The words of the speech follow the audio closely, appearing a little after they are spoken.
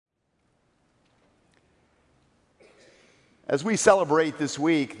As we celebrate this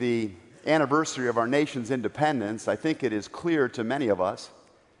week the anniversary of our nation's independence, I think it is clear to many of us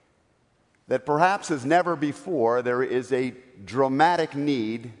that perhaps as never before there is a dramatic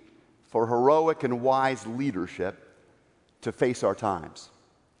need for heroic and wise leadership to face our times.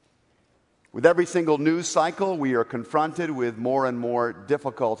 With every single news cycle, we are confronted with more and more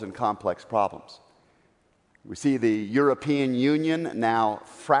difficult and complex problems. We see the European Union now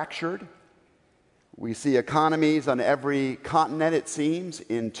fractured. We see economies on every continent, it seems,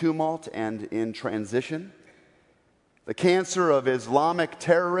 in tumult and in transition. The cancer of Islamic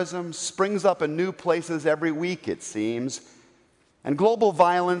terrorism springs up in new places every week, it seems. And global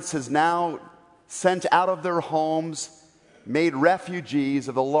violence has now sent out of their homes, made refugees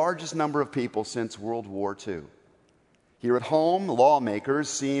of the largest number of people since World War II. Here at home, lawmakers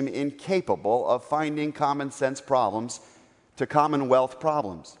seem incapable of finding common sense problems to Commonwealth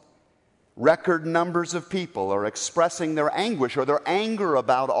problems. Record numbers of people are expressing their anguish or their anger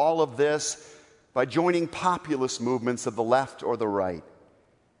about all of this by joining populist movements of the left or the right,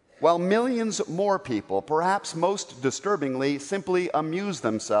 while millions more people, perhaps most disturbingly, simply amuse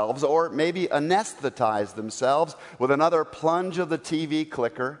themselves or maybe anesthetize themselves with another plunge of the TV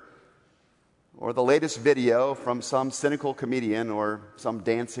clicker or the latest video from some cynical comedian or some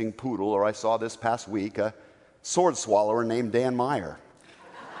dancing poodle, or I saw this past week a sword swallower named Dan Meyer.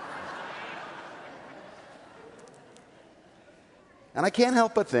 And I can't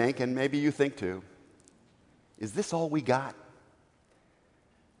help but think, and maybe you think too, is this all we got?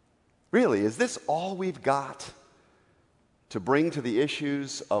 Really, is this all we've got to bring to the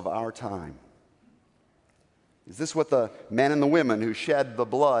issues of our time? Is this what the men and the women who shed the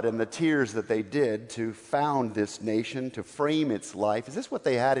blood and the tears that they did to found this nation, to frame its life, is this what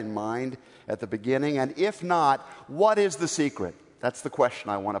they had in mind at the beginning? And if not, what is the secret? That's the question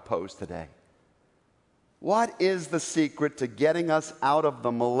I want to pose today. What is the secret to getting us out of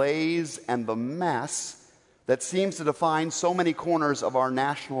the malaise and the mess that seems to define so many corners of our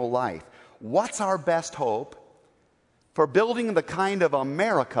national life? What's our best hope for building the kind of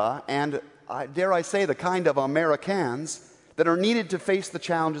America, and dare I say the kind of Americans, that are needed to face the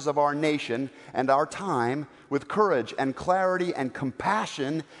challenges of our nation and our time with courage and clarity and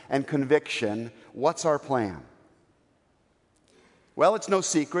compassion and conviction? What's our plan? Well, it's no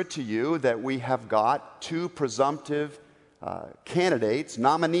secret to you that we have got two presumptive candidates,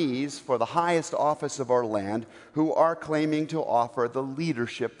 nominees for the highest office of our land, who are claiming to offer the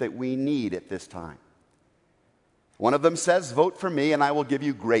leadership that we need at this time. One of them says, "Vote for me and I will give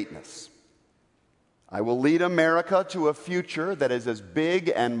you greatness. I will lead America to a future that is as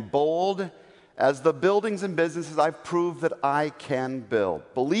big and bold as the buildings and businesses I've proved that I can build.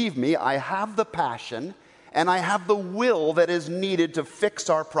 Believe me, I have the passion and I have the will that is needed to fix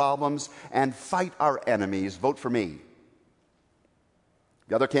our problems and fight our enemies. Vote for me."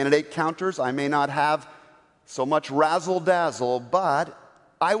 The other candidate counters, "I may not have so much razzle-dazzle, but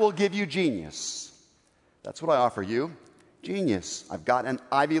I will give you genius. That's what I offer you, genius. I've got an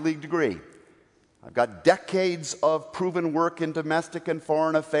Ivy League degree. I've got decades of proven work in domestic and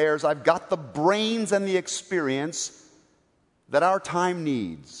foreign affairs. I've got the brains and the experience that our time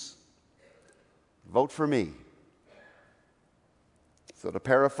needs. Vote for me." So to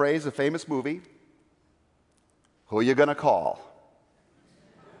paraphrase a famous movie, who are you going to call?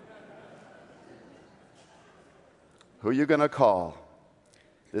 Who are you going to call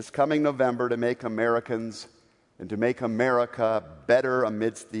this coming November to make Americans and to make America better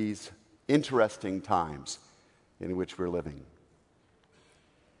amidst these interesting times in which we're living?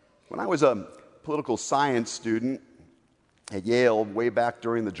 When I was a political science student at Yale way back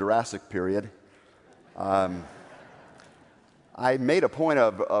during the Jurassic period, I made a point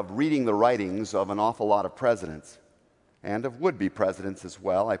of reading the writings of an awful lot of presidents and of would-be presidents as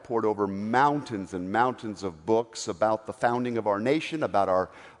well. I pored over mountains and mountains of books about the founding of our nation, about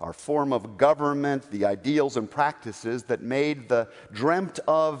our form of government, the ideals and practices that made the dreamt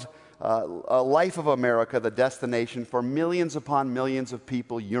of a life of America the destination for millions upon millions of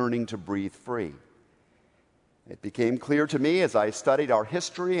people yearning to breathe free. It became clear to me as I studied our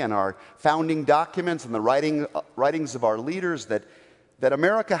history and our founding documents and the writings of our leaders that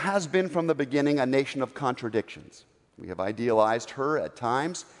America has been from the beginning a nation of contradictions. We have idealized her at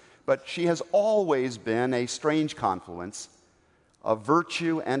times, but she has always been a strange confluence of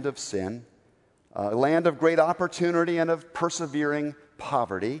virtue and of sin, a land of great opportunity and of persevering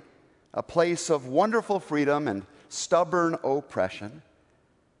poverty, a place of wonderful freedom and stubborn oppression.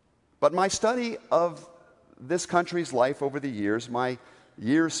 But my study of this country's life over the years, my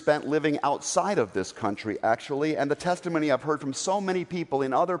years spent living outside of this country, actually, and the testimony I've heard from so many people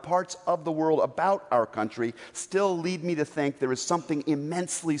in other parts of the world about our country still lead me to think there is something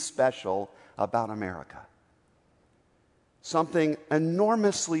immensely special about America. Something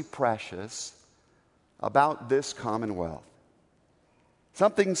enormously precious about this Commonwealth.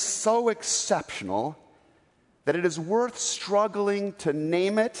 Something so exceptional that it is worth struggling to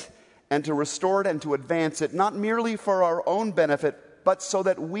name it and to restore it and to advance it, not merely for our own benefit, but so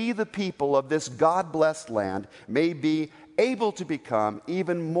that we, the people of this God-blessed land, may be able to become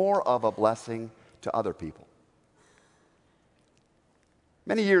even more of a blessing to other people.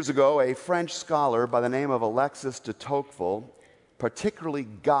 Many years ago, a French scholar by the name of Alexis de Tocqueville particularly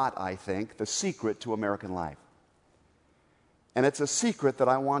got, I think, the secret to American life. And it's a secret that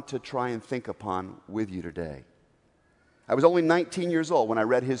I want to try and think upon with you today. I was only 19 years old when I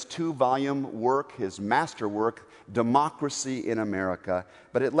read his 2-volume work, his masterwork, Democracy in America,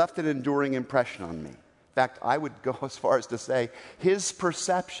 but it left an enduring impression on me. In fact, I would go as far as to say his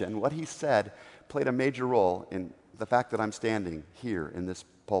perception, what he said, played a major role in the fact that I'm standing here in this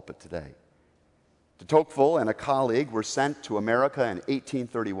pulpit today. De Tocqueville and a colleague were sent to America in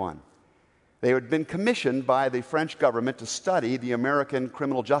 1831. They had been commissioned by the French government to study the American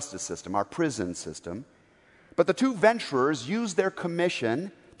criminal justice system, our prison system. But the two venturers used their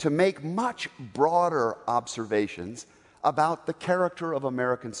commission to make much broader observations about the character of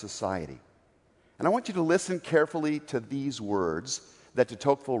American society. And I want you to listen carefully to these words that de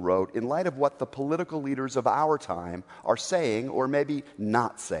Tocqueville wrote in light of what the political leaders of our time are saying or maybe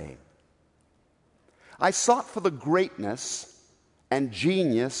not saying. I sought for the greatness and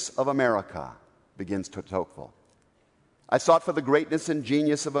genius of America, begins de Tocqueville. I sought for the greatness and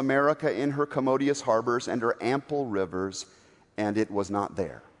genius of America in her commodious harbors and her ample rivers, and it was not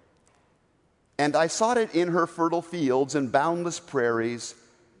there. And I sought it in her fertile fields and boundless prairies,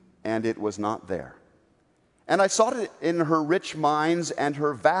 and it was not there. And I sought it in her rich mines and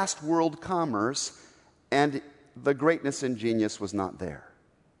her vast world commerce, and the greatness and genius was not there.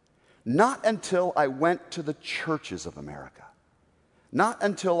 Not until I went to the churches of America, not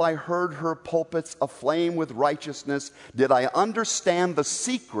until I heard her pulpits aflame with righteousness, did I understand the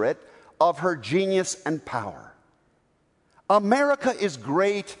secret of her genius and power. America is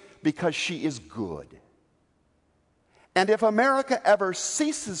great because she is good. And if America ever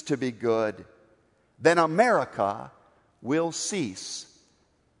ceases to be good, then America will cease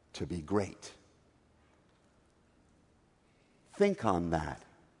to be great. Think on that.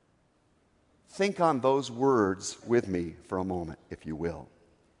 Think on those words with me for a moment, if you will.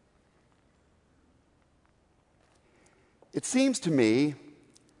 It seems to me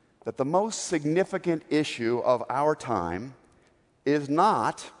that the most significant issue of our time is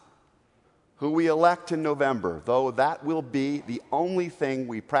not who we elect in November, though that will be the only thing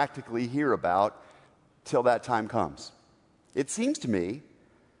we practically hear about till that time comes. It seems to me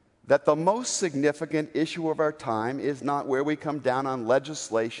that the most significant issue of our time is not where we come down on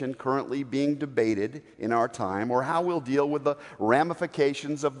legislation currently being debated in our time or how we'll deal with the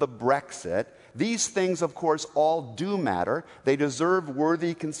ramifications of the Brexit. These things, of course, all do matter. They deserve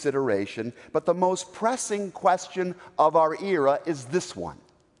worthy consideration. But the most pressing question of our era is this one.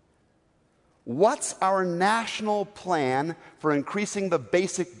 What's our national plan for increasing the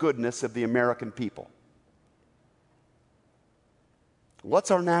basic goodness of the American people?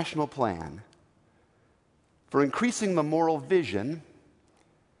 What's our national plan for increasing the moral vision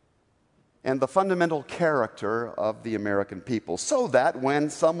and the fundamental character of the American people so that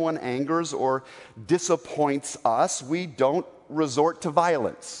when someone angers or disappoints us, we don't resort to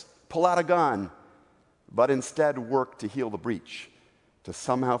violence, pull out a gun, but instead work to heal the breach, to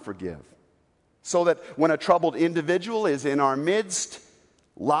somehow forgive? So that when a troubled individual is in our midst,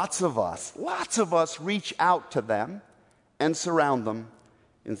 lots of us reach out to them and surround them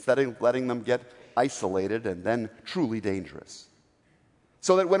instead of letting them get isolated and then truly dangerous.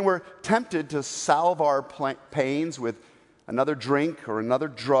 So that when we're tempted to salve our pains with another drink or another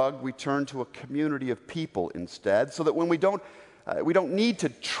drug, we turn to a community of people instead. So that when we don't need to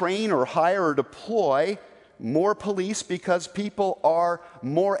train or hire or deploy more police because people are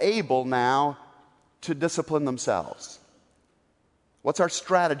more able now to discipline themselves. What's our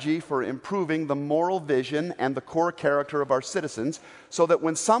strategy for improving the moral vision and the core character of our citizens so that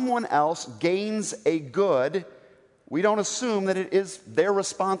when someone else gains a good, we don't assume that it is their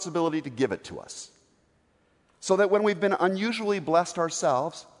responsibility to give it to us? So that when we've been unusually blessed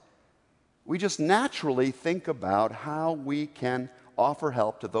ourselves, we just naturally think about how we can offer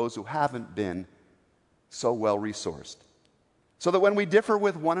help to those who haven't been so well resourced. So that when we differ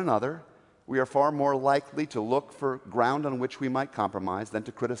with one another, we are far more likely to look for ground on which we might compromise than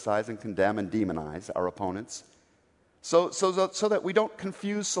to criticize and condemn and demonize our opponents. So that we don't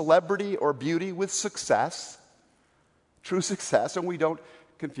confuse celebrity or beauty with success, true success, and we don't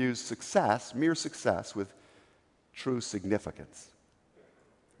confuse success, mere success, with true significance.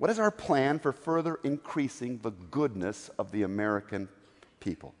 What is our plan for further increasing the goodness of the American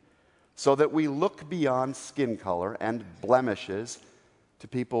people so that we look beyond skin color and blemishes to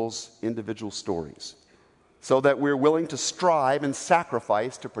people's individual stories, so that we're willing to strive and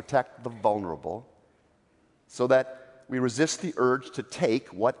sacrifice to protect the vulnerable, so that we resist the urge to take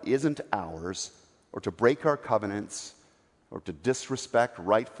what isn't ours or to break our covenants or to disrespect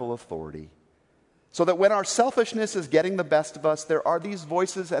rightful authority, so that when our selfishness is getting the best of us, there are these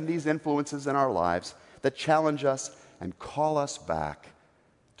voices and these influences in our lives that challenge us and call us back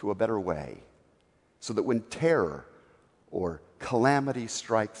to a better way, so that when terror or calamity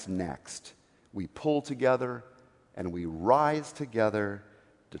strikes next, we pull together and we rise together,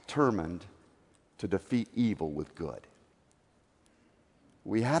 determined to defeat evil with good.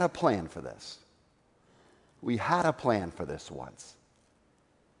 We had a plan for this. We had a plan for this once.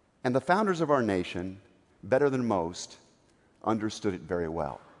 And the founders of our nation, better than most, understood it very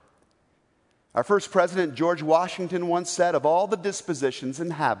well. Our first president, George Washington, once said, "Of all the dispositions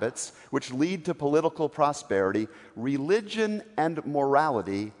and habits which lead to political prosperity, religion and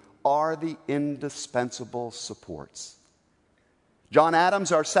morality are the indispensable supports." John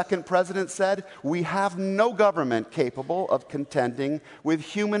Adams, our second president, said, "We have no government capable of contending with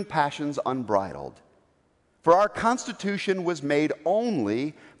human passions unbridled. For our Constitution was made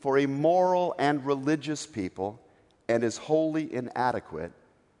only for a moral and religious people and is wholly inadequate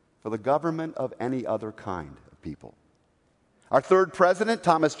for the government of any other kind of people." Our third president,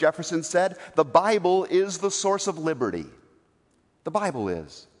 Thomas Jefferson, said, "The Bible is the source of liberty." The Bible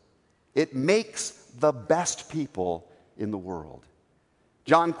is. It makes the best people in the world.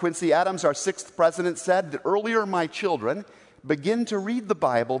 John Quincy Adams, our sixth president, said, "The earlier my children begin to read the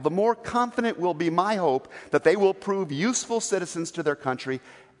Bible, the more confident will be my hope that they will prove useful citizens to their country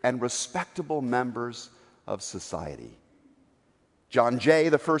and respectable members of society." John Jay,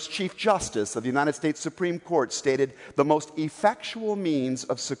 the first Chief Justice of the United States Supreme Court, stated, "The most effectual means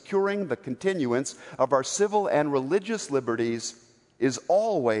of securing the continuance of our civil and religious liberties is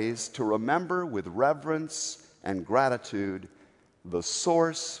always to remember with reverence and gratitude the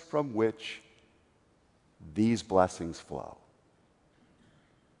source from which these blessings flow."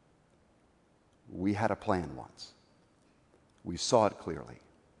 We had a plan once. We saw it clearly.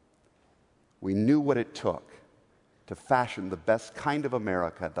 We knew what it took to fashion the best kind of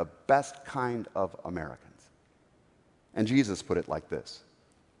America, the best kind of Americans. And Jesus put it like this: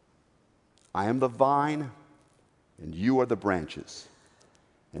 "I am the vine, and you are the branches.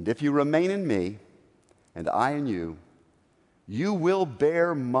 And if you remain in me, and I in you, you will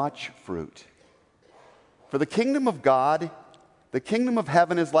bear much fruit. For the kingdom of God, the kingdom of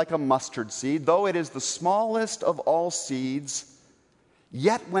heaven is like a mustard seed, though it is the smallest of all seeds,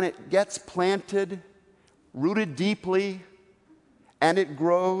 yet when it gets planted, rooted deeply, and it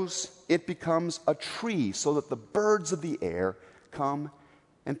grows, it becomes a tree so that the birds of the air come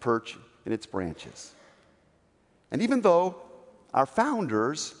and perch in its branches." And even though our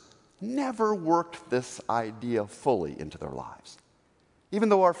founders never worked this idea fully into their lives, even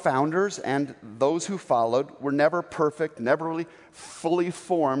though our founders and those who followed were never perfect, never really fully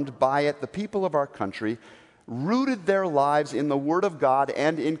formed by it, the people of our country rooted their lives in the Word of God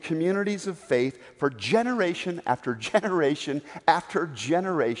and in communities of faith for generation after generation after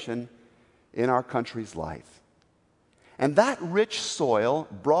generation in our country's life. And that rich soil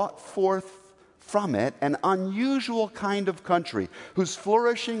brought forth from it an unusual kind of country whose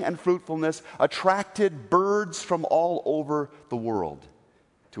flourishing and fruitfulness attracted birds from all over the world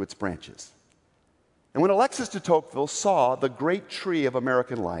to its branches. And when Alexis de Tocqueville saw the great tree of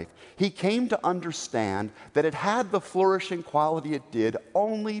American life, he came to understand that it had the flourishing quality it did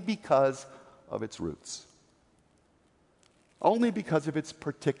only because of its roots. Only because of its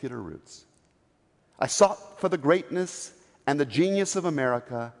particular roots. "I sought for the greatness and the genius of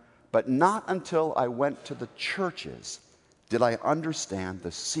America, but not until I went to the churches did I understand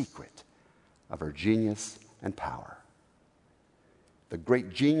the secret of her genius and power." The great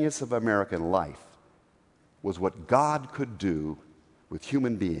genius of American life was what God could do with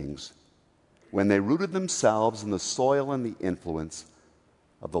human beings when they rooted themselves in the soil and the influence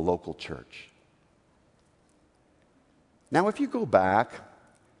of the local church. Now, if you go back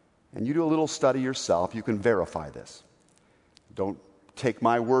and you do a little study yourself, you can verify this. Don't take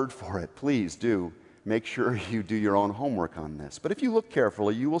my word for it. Please do make sure you do your own homework on this. But if you look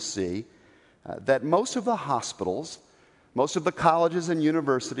carefully, you will see that most of the hospitals, most of the colleges and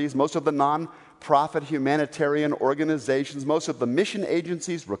universities, most of the non-profit humanitarian organizations, most of the mission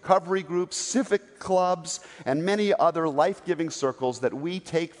agencies, recovery groups, civic clubs, and many other life-giving circles that we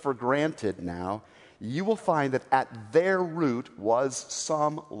take for granted now, you will find that at their root was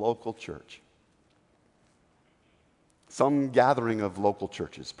some local church. Some gathering of local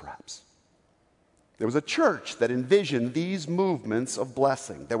churches, perhaps. There was a church that envisioned these movements of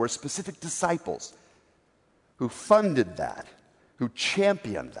blessing. There were specific disciples who funded that, who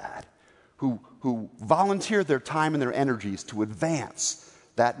championed that, who volunteered their time and their energies to advance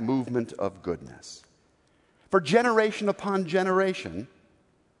that movement of goodness. For generation upon generation,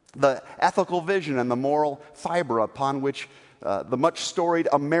 the ethical vision and the moral fiber upon which the much-storied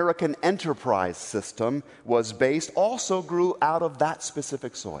American enterprise system was based also grew out of that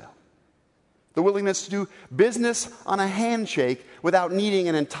specific soil. The willingness to do business on a handshake without needing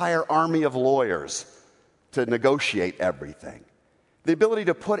an entire army of lawyers to negotiate everything. The ability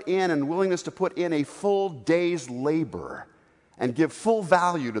to put in and willingness to put in a full day's labor and give full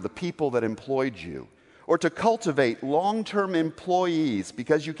value to the people that employed you. Or to cultivate long-term employees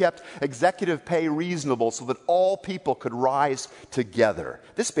because you kept executive pay reasonable so that all people could rise together.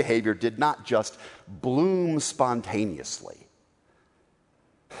 This behavior did not just bloom spontaneously.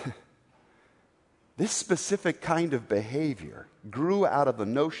 This specific kind of behavior grew out of the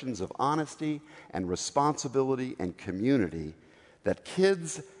notions of honesty and responsibility and community that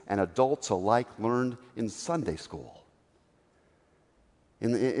kids and adults alike learned in Sunday school,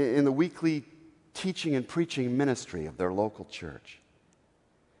 in the weekly teaching and preaching ministry of their local church.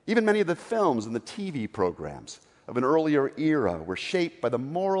 Even many of the films and the TV programs of an earlier era were shaped by the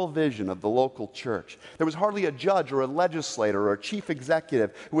moral vision of the local church. There was hardly a judge or a legislator or a chief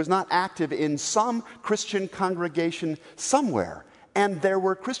executive who was not active in some Christian congregation somewhere. And there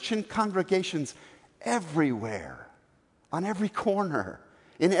were Christian congregations everywhere, on every corner,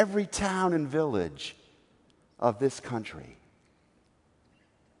 in every town and village of this country.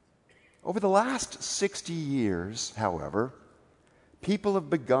 Over the last 60 years, however, people have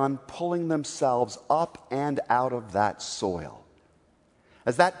begun pulling themselves up and out of that soil.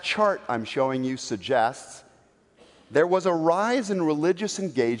 As that chart I'm showing you suggests, there was a rise in religious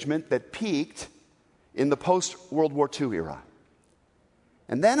engagement that peaked in the post-World War II era.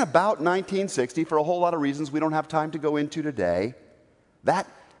 And then about 1960, for a whole lot of reasons we don't have time to go into today, that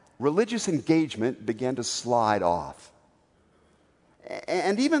religious engagement began to slide off.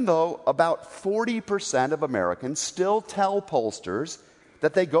 And even though about 40% of Americans still tell pollsters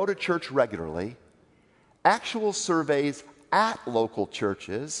that they go to church regularly, actual surveys at local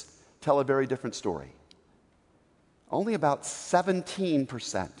churches tell a very different story. Only about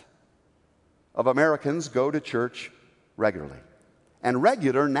 17% of Americans go to church regularly. And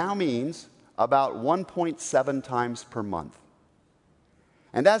regular now means about 1.7 times per month.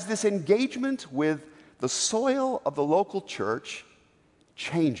 And as this engagement with the soil of the local church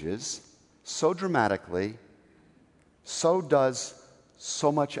changes so dramatically, so does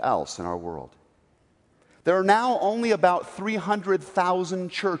so much else in our world. There are now only about 300,000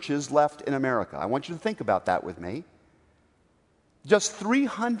 churches left in America. I want you to think about that with me. Just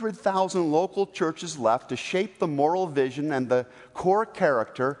 300,000 local churches left to shape the moral vision and the core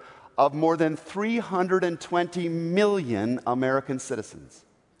character of more than 320 million American citizens.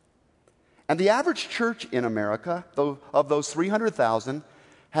 And the average church in America, of those 300,000,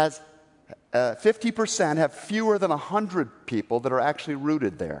 has 50% have fewer than 100 people that are actually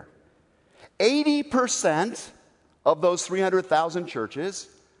rooted there. 80% of those 300,000 churches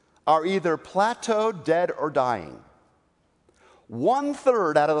are either plateaued, dead, or dying.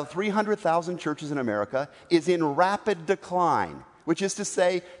 1/3 out of the 300,000 churches in America is in rapid decline, which is to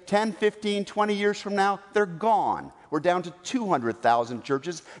say 10, 15, 20 years from now, they're gone. We're down to 200,000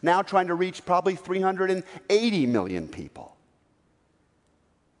 churches, now trying to reach probably 380 million people.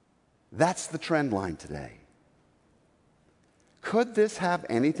 That's the trend line today. Could this have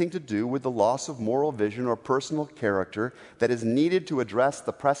anything to do with the loss of moral vision or personal character that is needed to address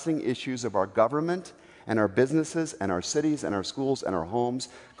the pressing issues of our government and our businesses and our cities and our schools and our homes?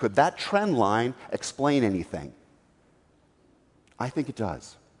 Could that trend line explain anything? I think it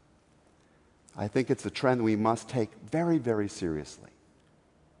does. I think it's a trend we must take very, very seriously.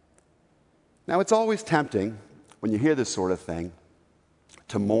 Now, it's always tempting when you hear this sort of thing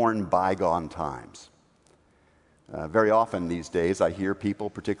to mourn bygone times. Very often these days I hear people,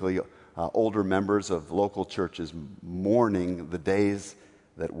 particularly older members of local churches, mourning the days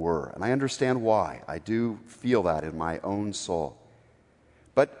that were. And I understand why. I do feel that in my own soul.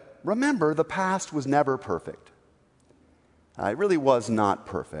 But remember, the past was never perfect. It really was not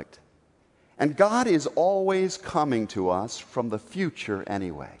perfect. And God is always coming to us from the future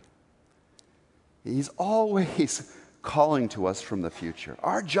anyway. He's always calling to us from the future.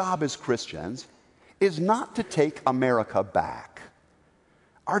 Our job as Christians is not to take America back.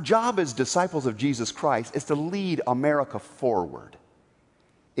 Our job as disciples of Jesus Christ is to lead America forward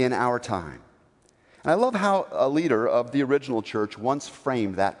in our time. And I love how a leader of the original church once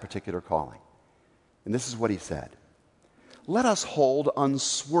framed that particular calling. And this is what he said: "Let us hold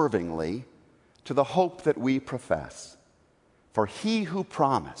unswervingly to the hope that we profess, for he who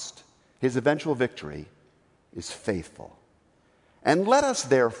promised his eventual victory is faithful. And let us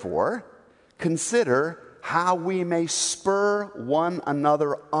therefore consider how we may spur one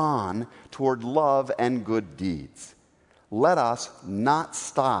another on toward love and good deeds. Let us not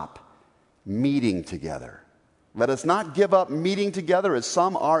stop meeting together. Let us not give up meeting together as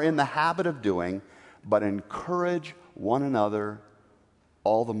some are in the habit of doing, but encourage one another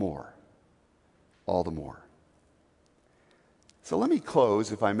all the more." All the more. So let me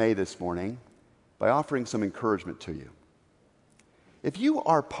close, if I may, this morning by offering some encouragement to you. If you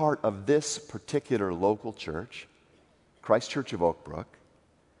are part of this particular local church, Christ Church of Oak Brook,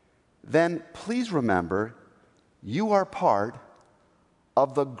 then please remember you are part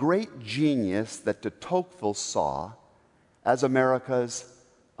of the great genius that de Tocqueville saw as America's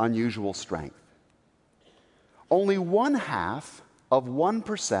unusual strength. Only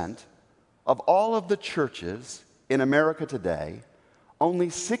 1/2% of all of the churches in America today, only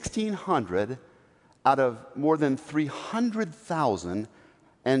 1,600 out of more than 300,000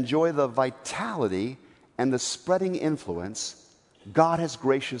 enjoy the vitality and the spreading influence God has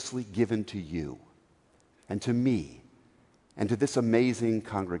graciously given to you and to me and to this amazing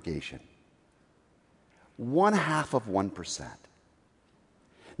congregation. 1/2%.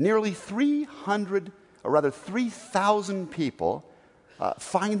 Nearly 3,000 people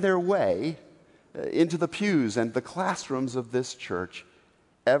find their way into the pews and the classrooms of this church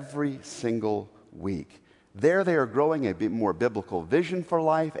every single week. There they are growing a bit more biblical vision for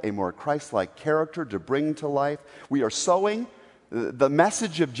life, a more Christ-like character to bring to life. We are sowing the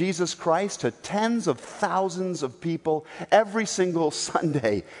message of Jesus Christ to tens of thousands of people every single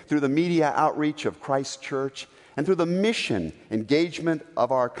Sunday through the media outreach of Christ Church and through the mission engagement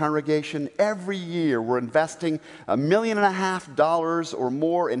of our congregation. Every year we're investing $1.5 million or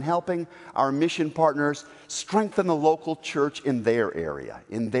more in helping our mission partners strengthen the local church in their area,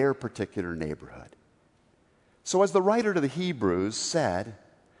 in their particular neighborhood. So as the writer to the Hebrews said,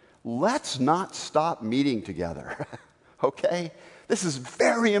 let's not stop meeting together, okay? This is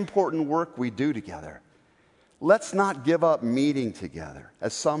very important work we do together. Let's not give up meeting together,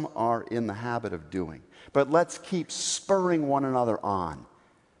 as some are in the habit of doing, but let's keep spurring one another on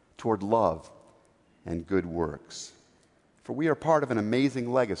toward love and good works. For we are part of an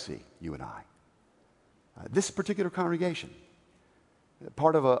amazing legacy, you and I. This particular congregation,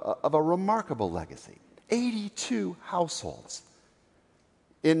 part of a remarkable legacy. 82 households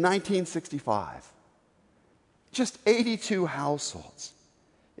in 1965. Just 82 households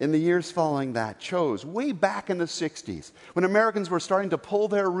in the years following that chose, way back in the 60s, when Americans were starting to pull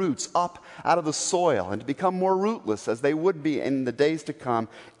their roots up out of the soil and to become more rootless as they would be in the days to come,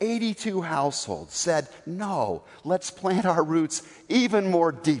 82 households said, no, let's plant our roots even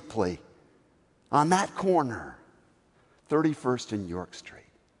more deeply on that corner, 31st and York Street.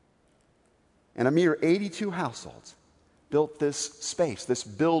 And a mere 82 households built this space, this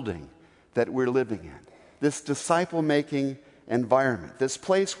building that we're living in, this disciple-making environment, this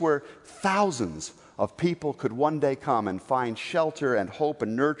place where thousands of people could one day come and find shelter and hope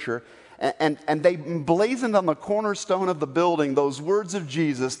and nurture. And they emblazoned on the cornerstone of the building those words of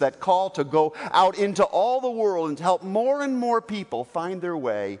Jesus that call to go out into all the world and to help more and more people find their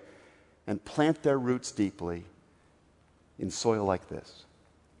way and plant their roots deeply in soil like this.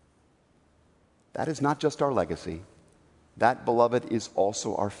 That is not just our legacy. That, beloved, is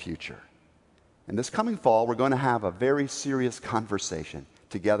also our future. And this coming fall, we're going to have a very serious conversation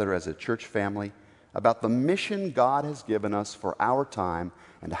together as a church family about the mission God has given us for our time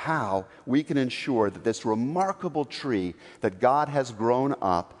and how we can ensure that this remarkable tree that God has grown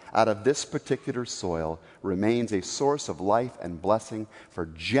up out of this particular soil remains a source of life and blessing for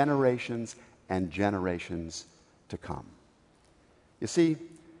generations and generations to come. You see,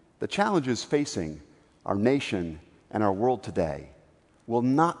 the challenges facing our nation and our world today will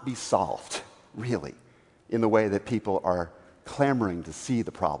not be solved, really, in the way that people are clamoring to see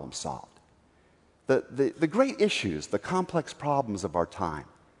the problem solved. The great issues, the complex problems of our time,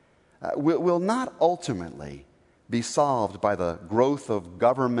 will not ultimately be solved by the growth of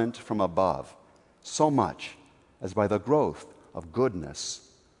government from above so much as by the growth of goodness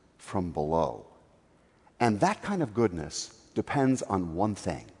from below. And that kind of goodness depends on one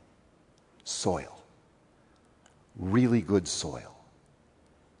thing: soil. Really good soil.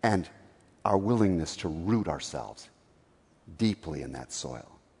 And our willingness to root ourselves deeply in that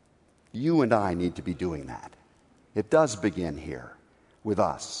soil. You and I need to be doing that. It does begin here with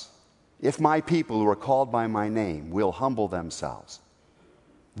us. If my people who are called by my name will humble themselves,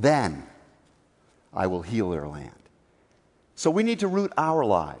 then I will heal their land. So we need to root our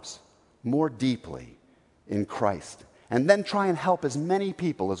lives more deeply in Christ, and then try and help as many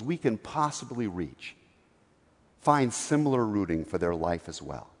people as we can possibly reach find similar rooting for their life as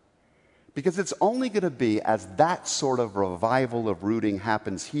well. Because it's only going to be as that sort of revival of rooting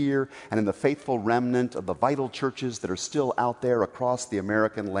happens here and in the faithful remnant of the vital churches that are still out there across the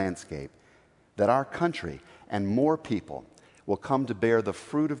American landscape that our country and more people will come to bear the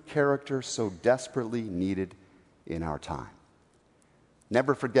fruit of character so desperately needed in our time.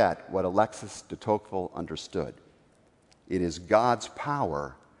 Never forget what Alexis de Tocqueville understood. It is God's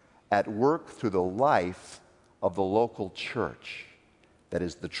power at work through the life of the local church that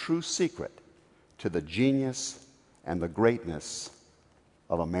is the true secret to the genius and the greatness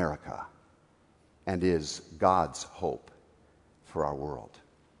of America, and is God's hope for our world.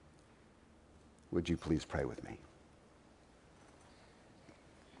 Would you please pray with me?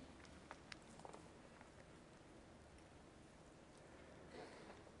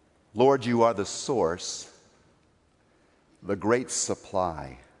 Lord, you are the source, the great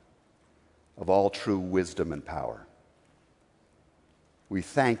supply of all true wisdom and power. We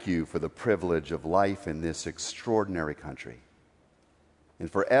thank you for the privilege of life in this extraordinary country,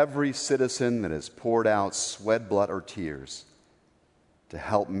 and for every citizen that has poured out sweat, blood, or tears to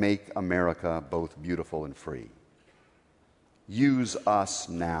help make America both beautiful and free. Use us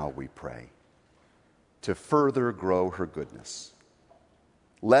now, we pray, to further grow her goodness.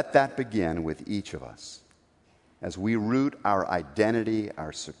 Let that begin with each of us as we root our identity,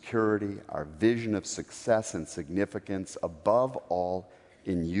 our security, our vision of success and significance above all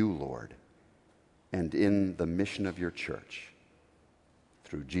in you, Lord, and in the mission of your church.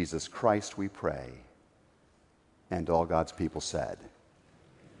 Through Jesus Christ we pray, and all God's people said,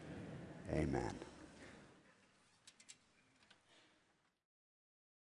 Amen.